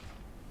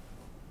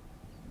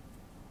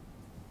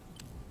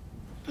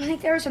 I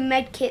think there was a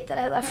med kit that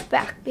I left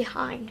back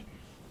behind.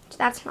 So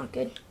that's not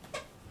good.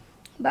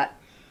 But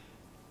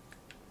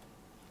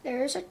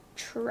there is a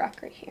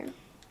truck right here.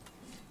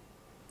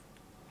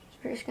 So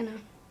we're just gonna...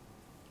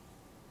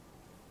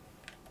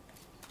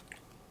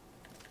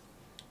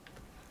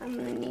 I'm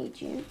gonna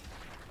need you.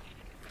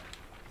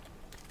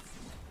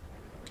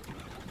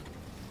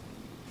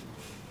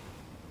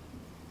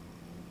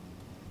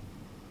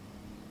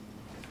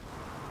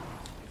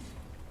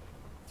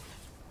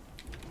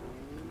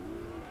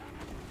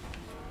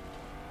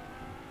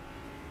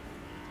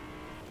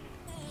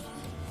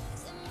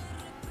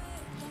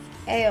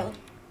 Ale.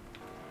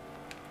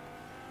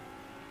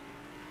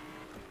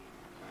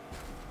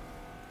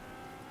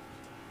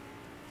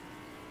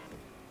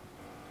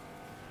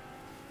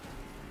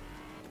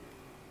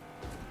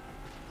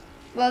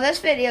 Well, this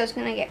video is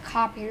gonna get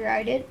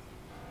copyrighted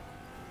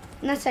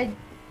unless I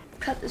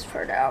cut this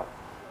part out.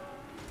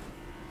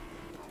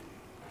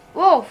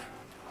 Whoa!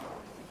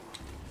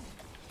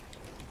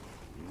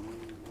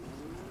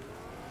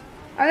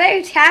 Are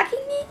they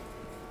attacking me?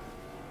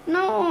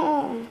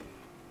 No.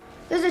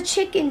 There's a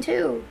chicken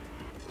too.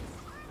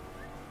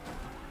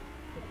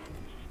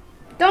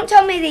 Don't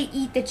tell me they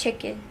eat the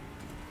chicken.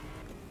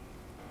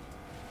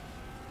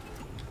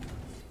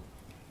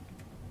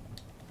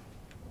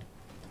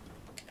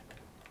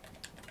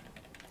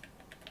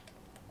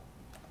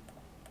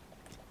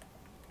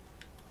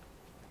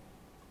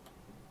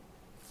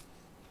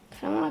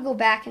 I want to go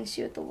back and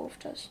see what the wolf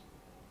does.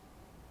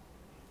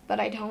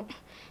 But I don't.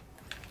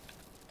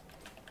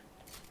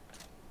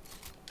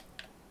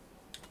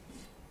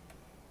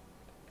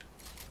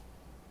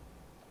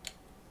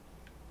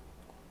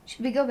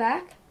 Should we go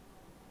back?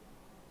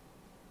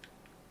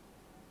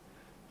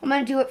 I'm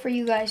gonna do it for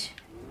you guys.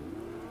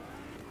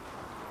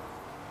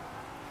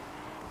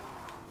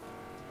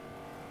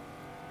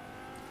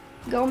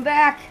 Going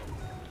back.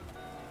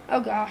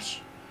 Oh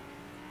gosh.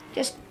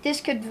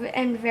 This could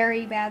end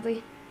very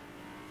badly.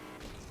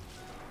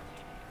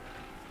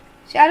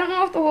 See, I don't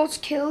know if the wolves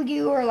kill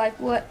you or like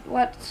what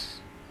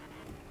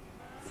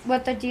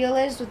the deal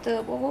is with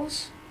the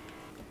wolves.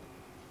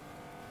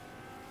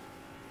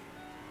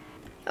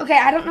 Okay,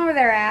 I don't know where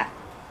they're at.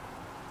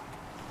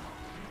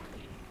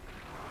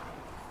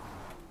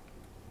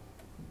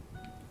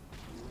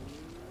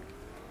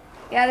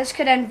 Yeah, this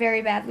could end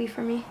very badly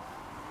for me.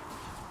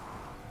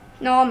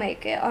 No, I'll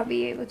make it. I'll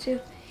be able to.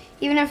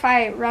 Even if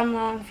I run low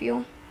on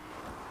fuel.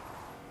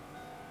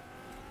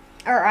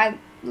 Or I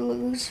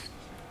lose.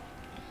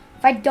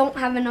 If I don't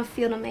have enough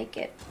fuel to make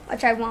it,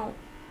 which I won't,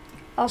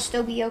 I'll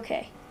still be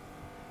okay.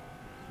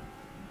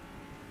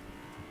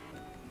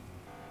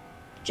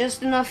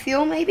 Just enough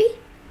fuel, maybe?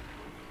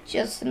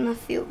 Just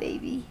enough fuel,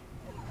 baby.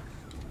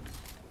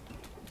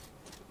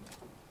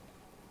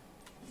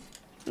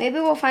 Maybe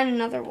we'll find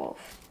another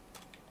wolf.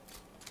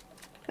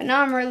 But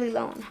now I'm really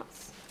low on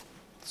health.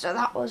 So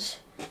that was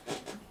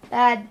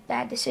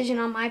bad decision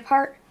on my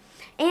part.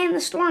 And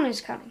the storm is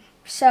coming.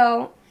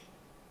 So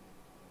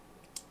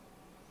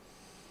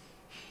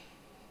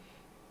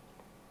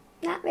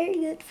not very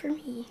good for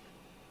me.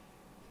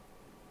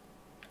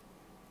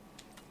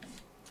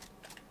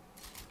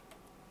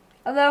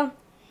 Although,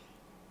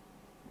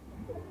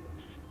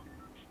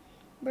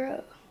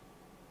 bro,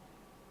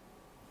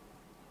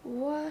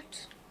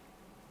 what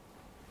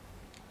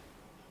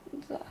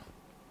the?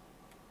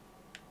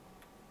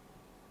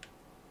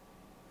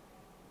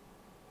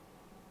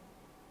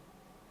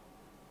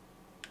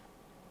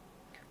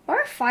 Why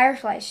are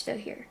fireflies still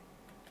here?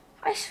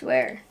 I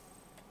swear.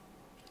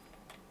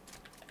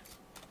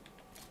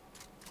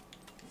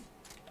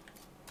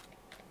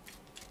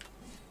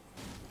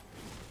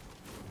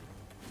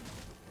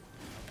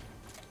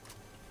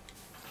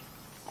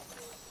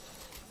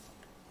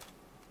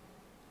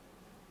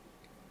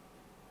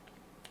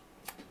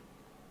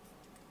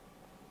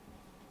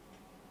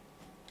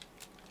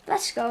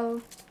 Let's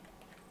go.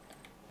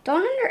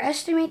 Don't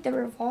underestimate the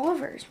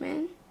revolvers,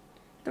 man.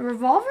 The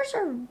revolvers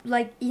are,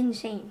 like,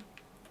 insane.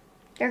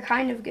 They're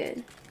kind of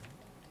good.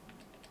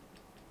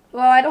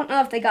 Well, I don't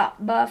know if they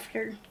got buffed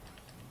or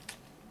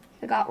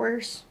they got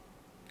worse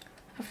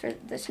after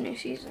this new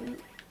season.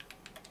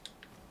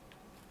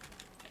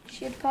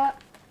 Shield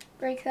pot.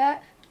 Break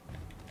that.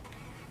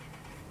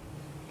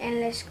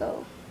 And let's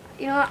go.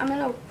 You know what? I'm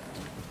gonna...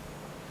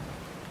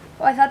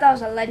 Oh, I thought that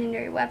was a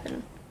legendary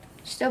weapon.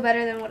 Still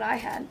better than what I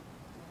had.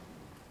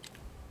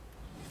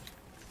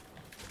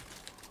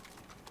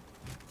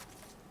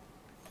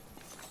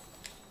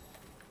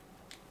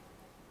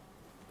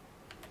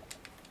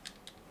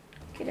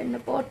 Get in the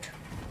boat.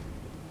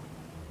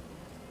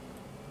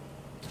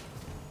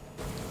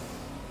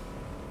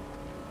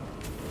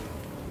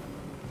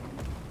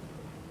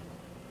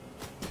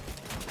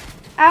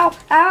 Ow!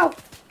 Ow!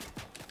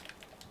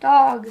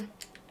 Dog.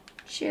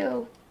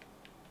 Chill.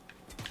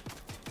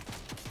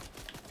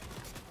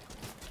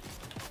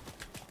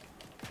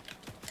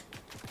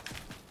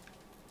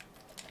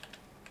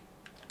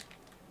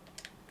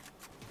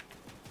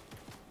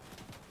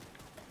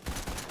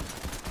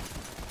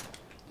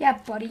 Yeah,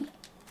 buddy.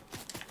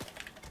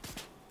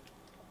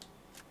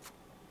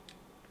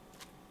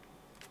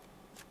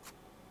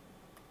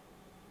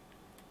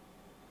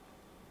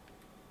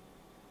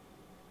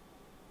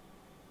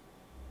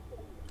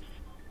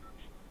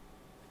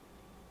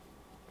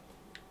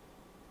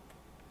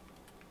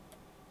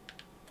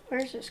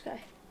 Where's this guy?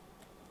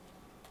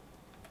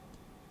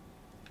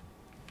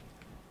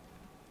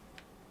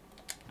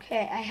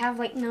 Okay, I have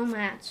like no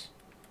mats.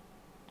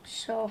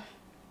 So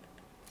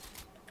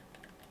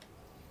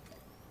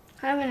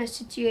I'm in a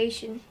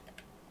situation.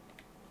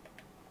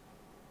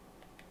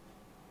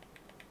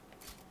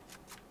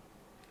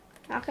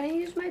 Not gonna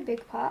use my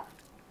big pot.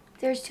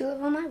 If there's 2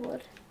 of them, I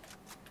would.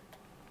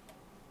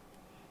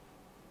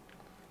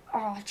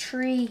 Oh,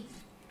 tree.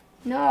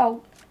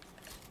 No.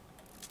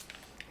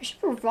 I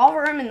should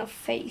revolver him in the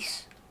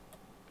face.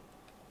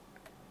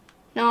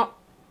 No.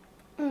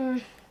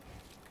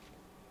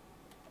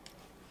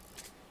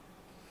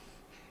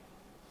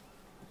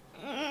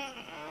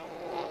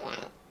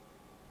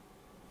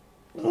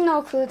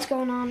 No clue what's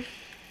going on.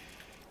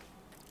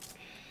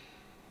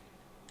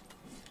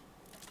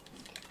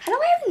 How do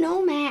I have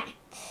no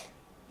mats?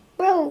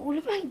 Bro, what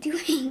am I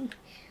doing?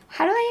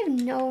 How do I have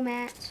no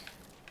mats?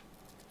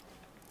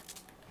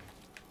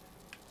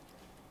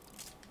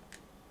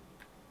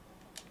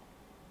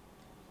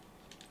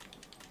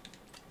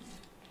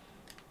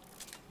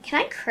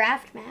 Can I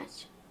craft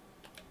mats?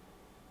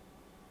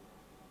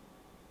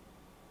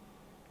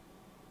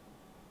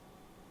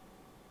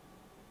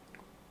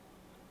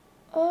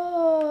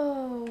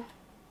 Oh.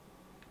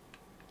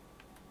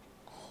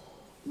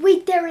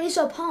 Wait, there is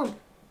a pump.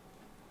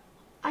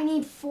 I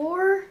need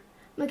 4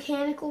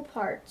 mechanical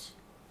parts.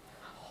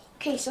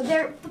 Okay, so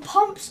the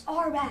pumps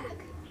are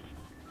back.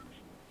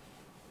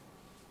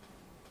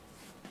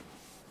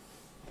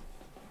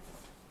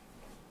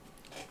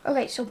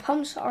 Okay, so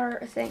pumps are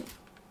a thing.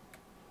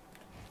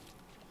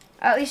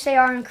 At least they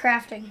are in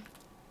crafting.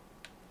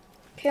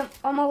 Okay,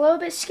 I'm a little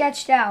bit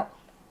sketched out.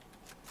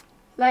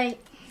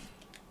 Like,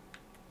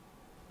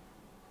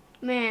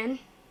 man.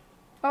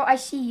 Oh, I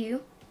see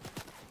you.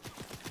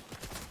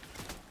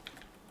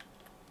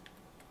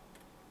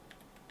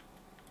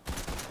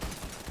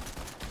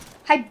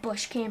 Hi,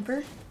 bush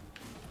camper.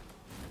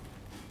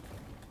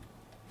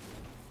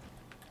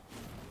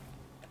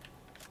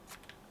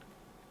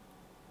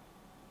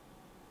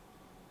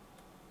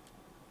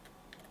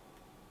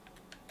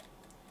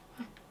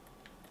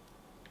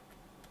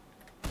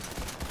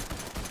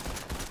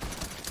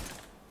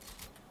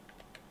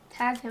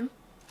 Tag him.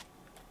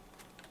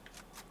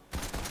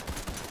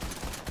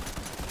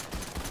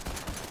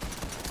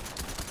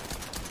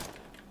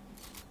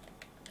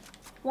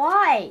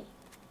 Why?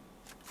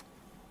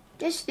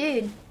 This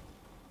dude,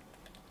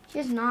 he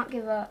does not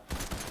give up.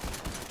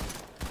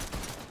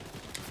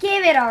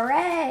 Give it a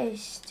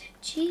rest.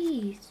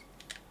 Jeez.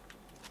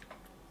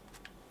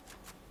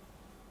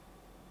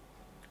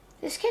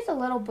 This kid's a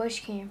little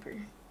bush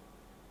camper.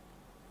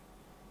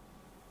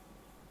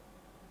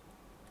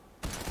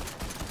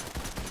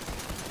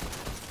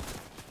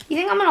 You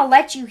think I'm gonna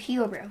let you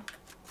heal, bro?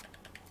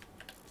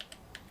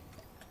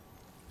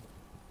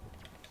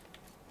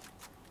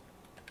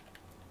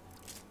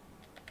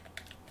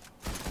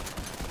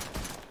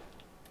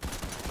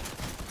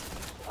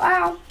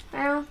 Wow,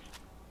 wow.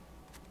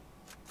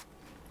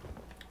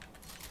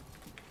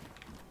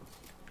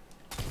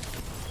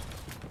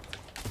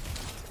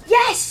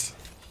 Yes!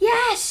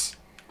 Yes!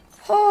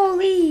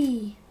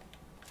 Holy!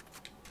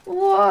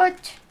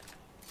 What?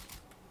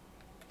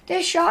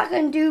 This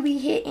shotgun do be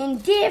hitting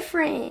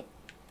different.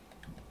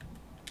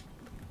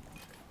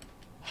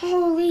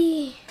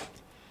 Holy.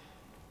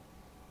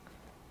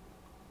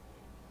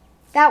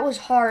 That was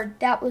hard.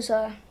 That was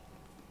a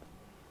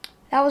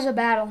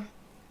battle.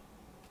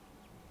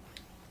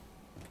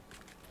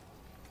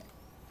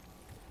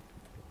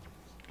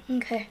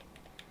 Okay.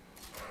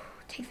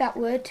 Take that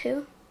wood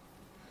too.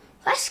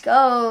 Let's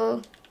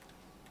go.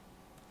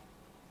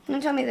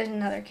 Don't tell me there's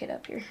another kid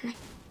up here.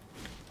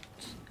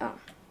 Oh.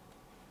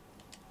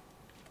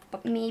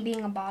 But me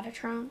being a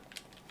Botatron.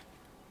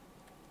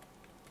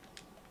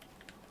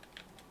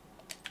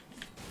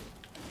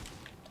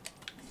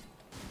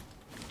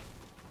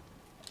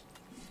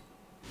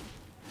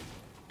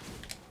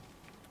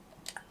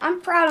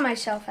 I'm proud of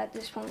myself at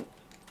this point.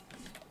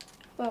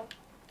 Well.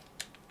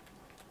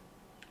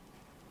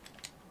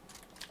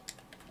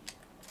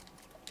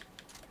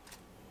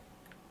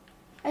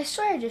 I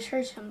swear I just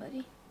heard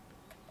somebody.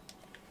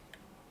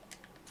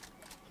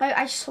 Like,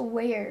 I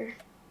swear.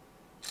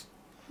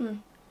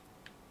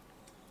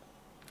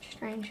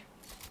 Strange.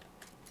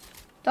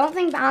 Don't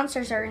think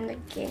bouncers are in the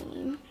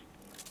game.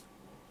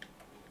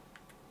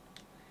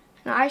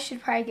 Now I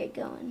should probably get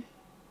going.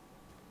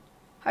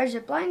 Are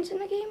zip lines in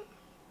the game?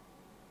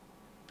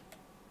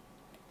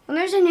 When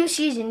there's a new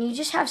season, you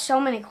just have so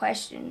many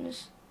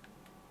questions.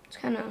 It's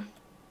kind of...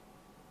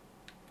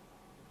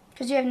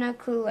 Because you have no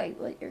clue, like,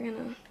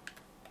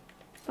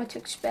 what to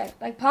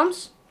expect. Like,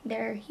 pumps,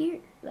 they're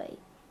here. Like,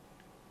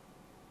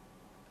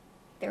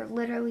 they're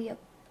literally up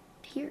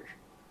here.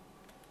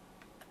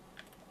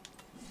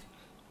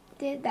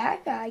 Did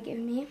that guy give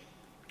me?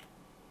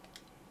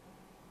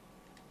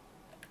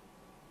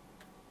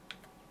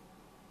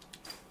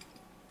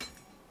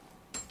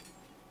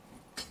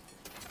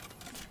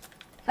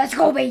 Let's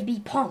go,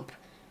 baby, pump.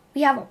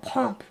 We have a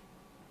pump.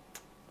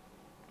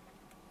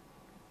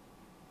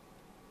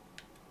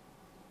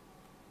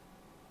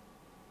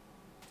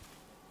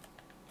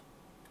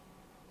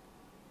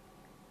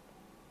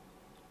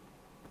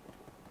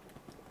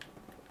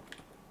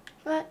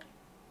 What?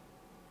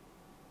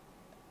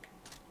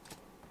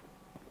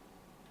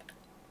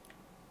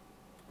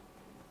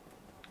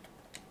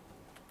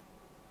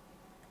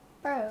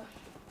 Bro.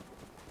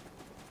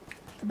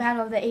 The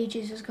battle of the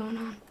ages is going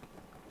on.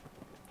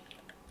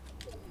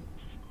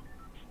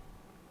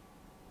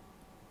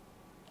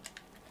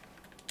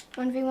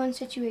 One v one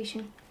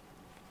situation.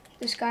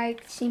 This guy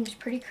seems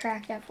pretty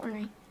cracked at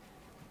Fortnite.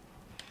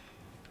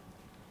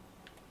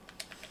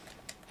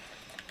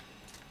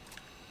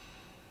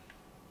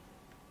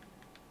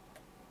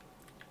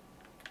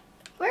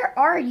 Where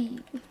are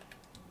you?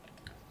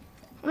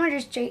 I'm gonna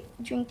just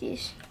drink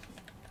these.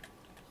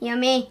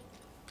 Yummy.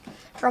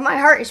 Bro, my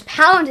heart is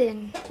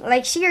pounding.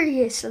 Like,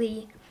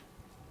 seriously.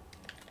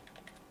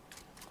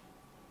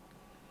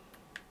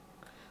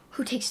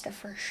 Who takes the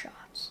first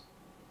shots?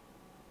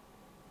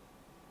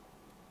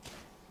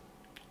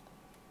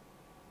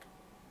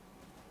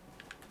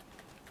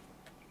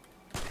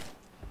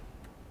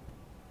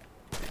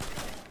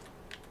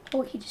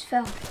 Oh, he just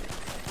fell.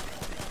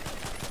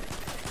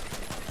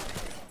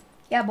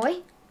 Yeah,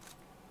 boy.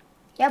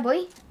 Yeah,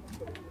 boy.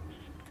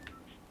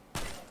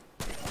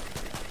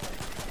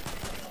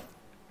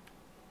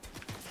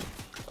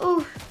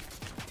 Ooh.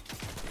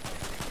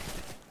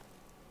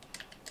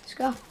 Let's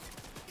go.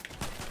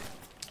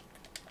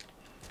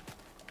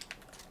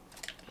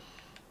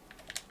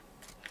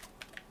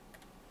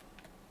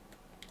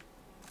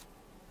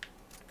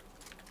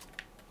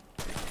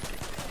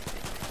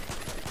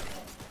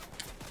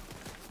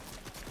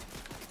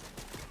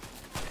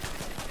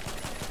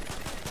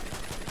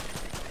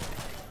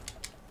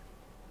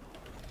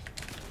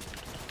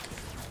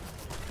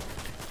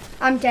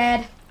 I'm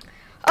dead.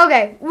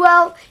 Okay,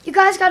 well, you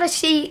guys gotta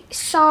see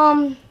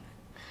some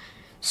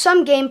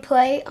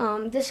gameplay.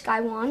 This guy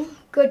won.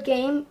 Good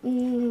game.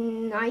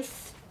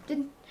 Nice.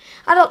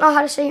 I don't know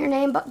how to say your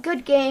name, but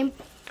good game.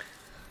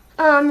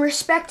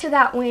 Respect to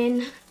that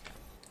win.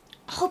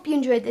 Hope you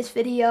enjoyed this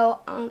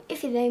video.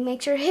 If you did,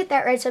 make sure to hit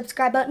that red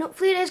subscribe button.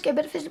 Hopefully it is good,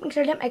 but if it's make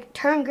sure to make it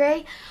turn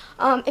gray.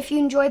 If you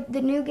enjoyed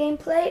the new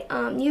gameplay,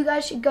 you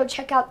guys should go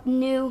check out the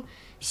new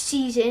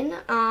season.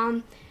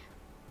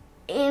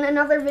 In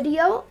another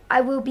video,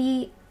 I will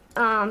be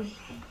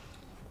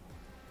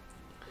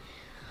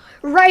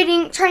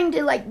trying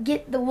to like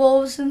get the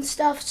wolves and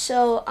stuff.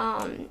 So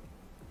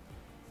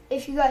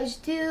if you guys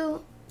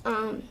do,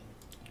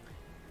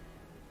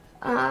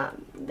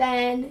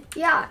 then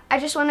yeah, I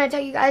just want to tell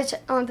you guys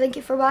thank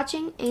you for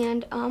watching,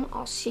 and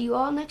I'll see you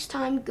all next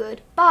time.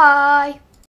 Goodbye.